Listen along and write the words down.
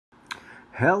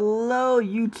Hello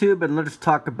YouTube, and let's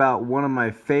talk about one of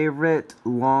my favorite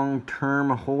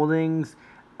long-term holdings,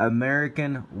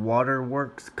 American Water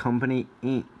Works Company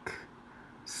Inc.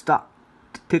 Stock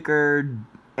ticker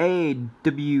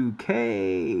AWK.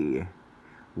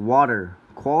 Water,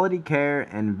 quality care,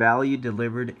 and value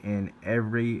delivered in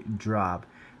every drop.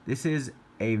 This is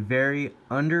a very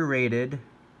underrated,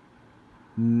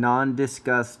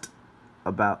 non-discussed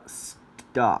about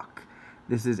stock.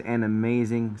 This is an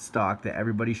amazing stock that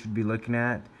everybody should be looking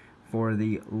at for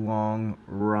the long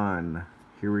run.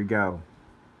 Here we go.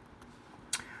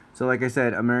 So like I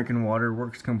said, American Water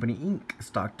Works Company Inc.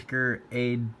 Stock ticker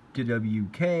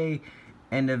AWK.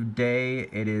 End of day,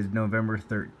 it is November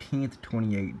 13th,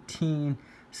 2018.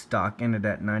 Stock ended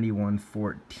at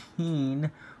 $91.14.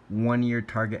 1 year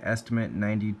target estimate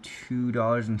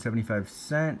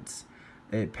 $92.75.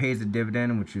 It pays a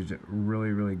dividend, which is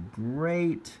really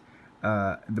great.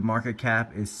 The market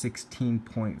cap is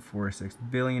 $16.46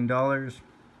 billion.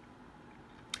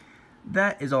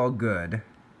 That is all good.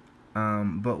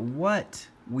 But what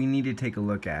we need to take a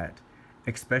look at,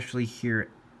 especially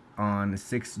here on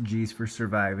 6Gs for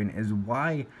Surviving, is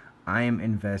why I am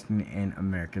investing in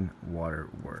American Water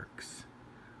Works.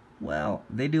 Well,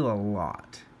 they do a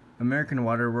lot. American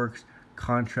Water Works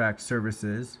contract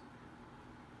services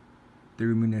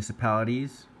through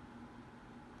municipalities,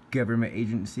 government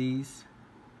agencies,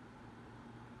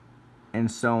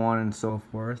 and so on and so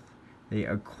forth. They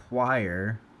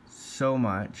acquire so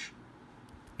much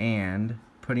and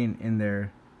putting in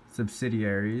their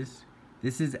subsidiaries.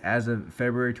 This is as of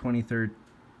February 23rd,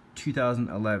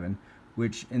 2011,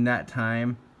 which in that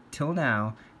time till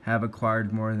now have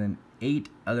acquired more than 8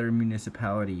 other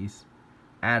municipalities,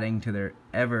 adding to their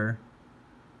ever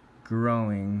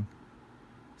growing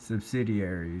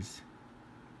subsidiaries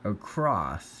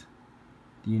across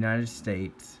the United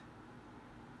States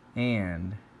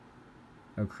and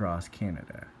across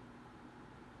Canada.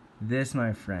 This,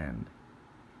 my friend,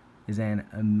 is an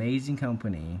amazing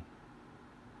company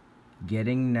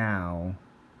getting now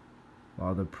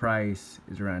while the price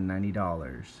is around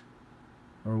 $90,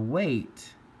 or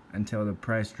wait until the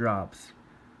price drops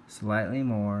slightly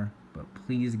more, but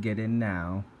please get in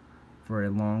now for a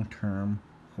long-term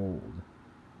hold.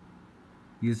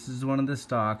 This is one of the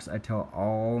stocks I tell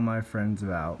all my friends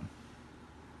about.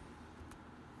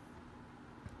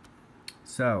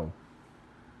 So,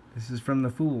 this is from the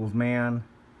Fools, man.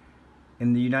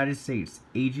 In the United States,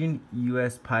 aging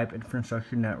U.S. pipe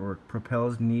infrastructure network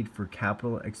propels need for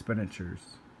capital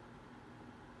expenditures.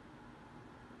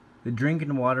 The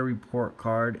drinking water report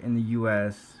card in the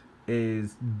U.S.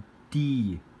 is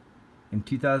D. In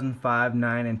 2005,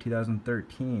 9, and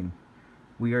 2013,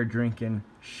 we are drinking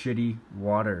shitty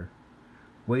water.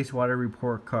 Wastewater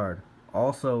report card,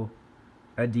 also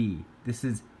a D. This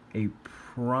is a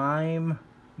prime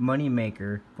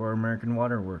moneymaker for American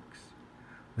Water Works.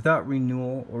 Without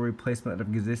renewal or replacement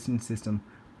of existing system,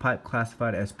 pipe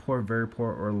classified as poor, very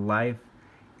poor, or life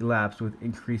elapsed with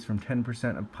increase from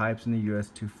 10% of pipes in the U.S.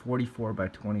 to 44 by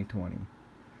 2020.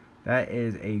 That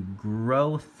is a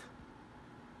growth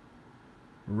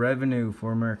revenue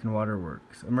for American Water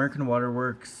Works. American Water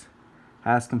Works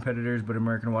has competitors, but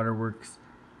American Water Works,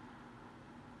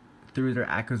 through their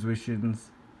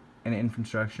acquisitions and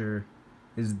infrastructure,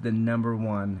 is the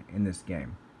 #1 in this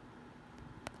game.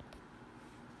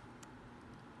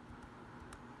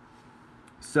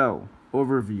 So,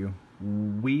 overview.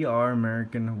 We are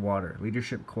American Water.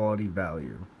 Leadership, quality,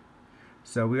 value.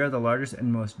 So we are the largest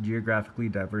and most geographically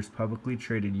diverse publicly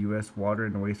traded U.S. water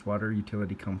and wastewater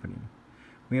utility company.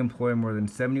 We employ more than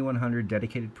 7,100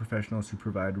 dedicated professionals who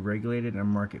provide regulated and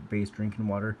market-based drinking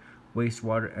water,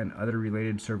 wastewater, and other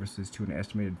related services to an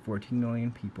estimated 14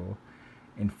 million people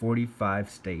in 45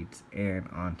 states and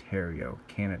Ontario,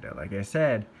 Canada. Like I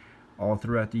said, all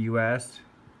throughout the U.S.,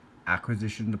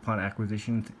 acquisitions upon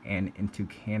acquisitions, and into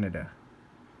Canada.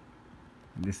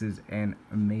 This is an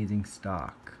amazing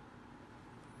stock.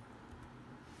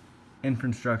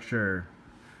 Infrastructure.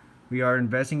 We are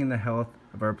investing in the health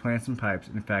of our plants and pipes.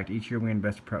 In fact, each year we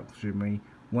invest approximately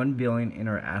 $1 billion in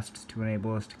our assets to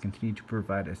enable us to continue to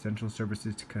provide essential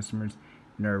services to customers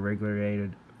in our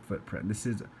regulated footprint. This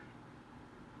is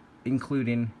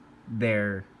including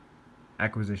their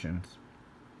acquisitions.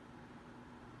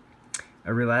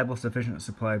 A reliable, sufficient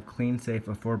supply of clean, safe,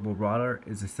 affordable water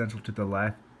is essential to the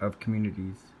life of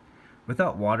communities.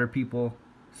 Without water, people,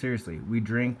 seriously, we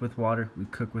drink with water, we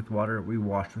cook with water, we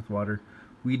wash with water,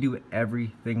 we do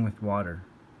everything with water.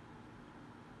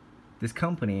 This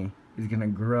company is going to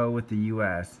grow with the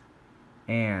U.S.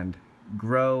 and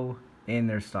grow in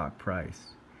their stock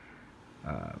price.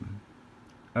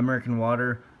 American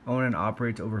Water owns and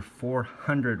operates over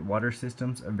 400 water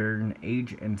systems of varying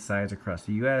age and size across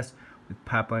the U.S., with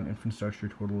pipeline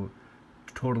infrastructure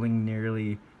totaling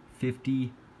nearly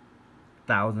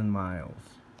 50,000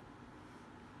 miles.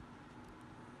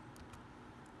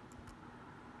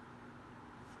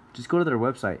 Just go to their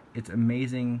website. It's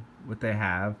amazing what they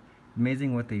have,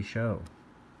 amazing what they show.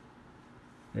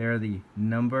 They are the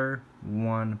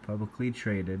 #1 publicly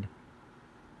traded,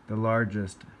 the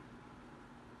largest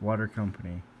water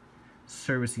company,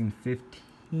 servicing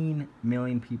 15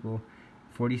 million people,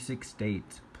 46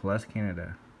 states, plus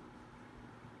Canada.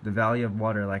 The value of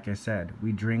water, like I said,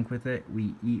 we drink with it,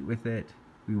 we eat with it,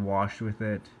 we wash with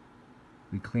it,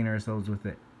 we clean ourselves with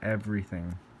it,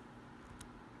 everything.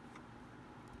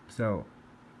 So,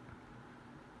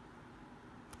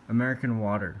 American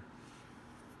Water.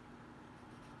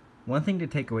 One thing to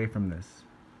take away from this: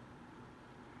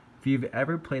 if you've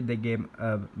ever played the game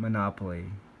of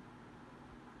Monopoly,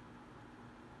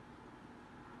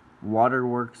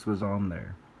 Waterworks was on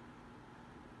there.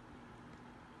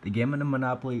 The game of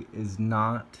Monopoly is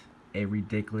not a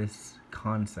ridiculous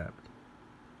concept.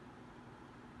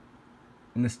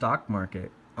 In the stock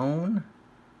market, own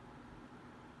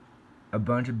a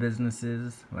bunch of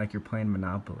businesses like you're playing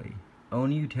Monopoly.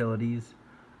 Own utilities,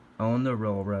 own the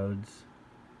railroads,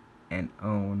 and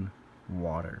own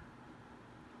water.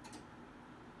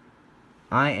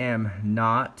 I am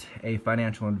not a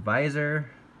financial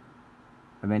advisor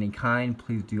of any kind.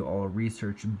 Please do all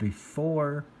research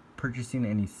before purchasing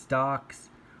any stocks.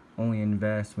 Only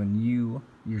invest when you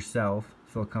yourself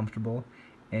feel comfortable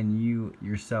and you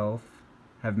yourself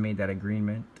have made that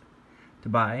agreement to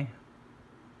buy.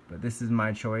 But this is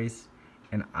my choice,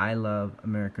 and I love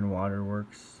American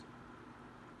Waterworks.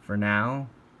 For now,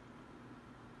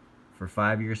 for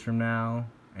 5 years from now,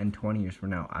 and 20 years from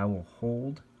now, I will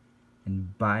hold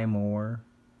and buy more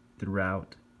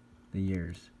throughout the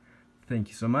years. Thank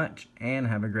you so much, and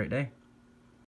have a great day.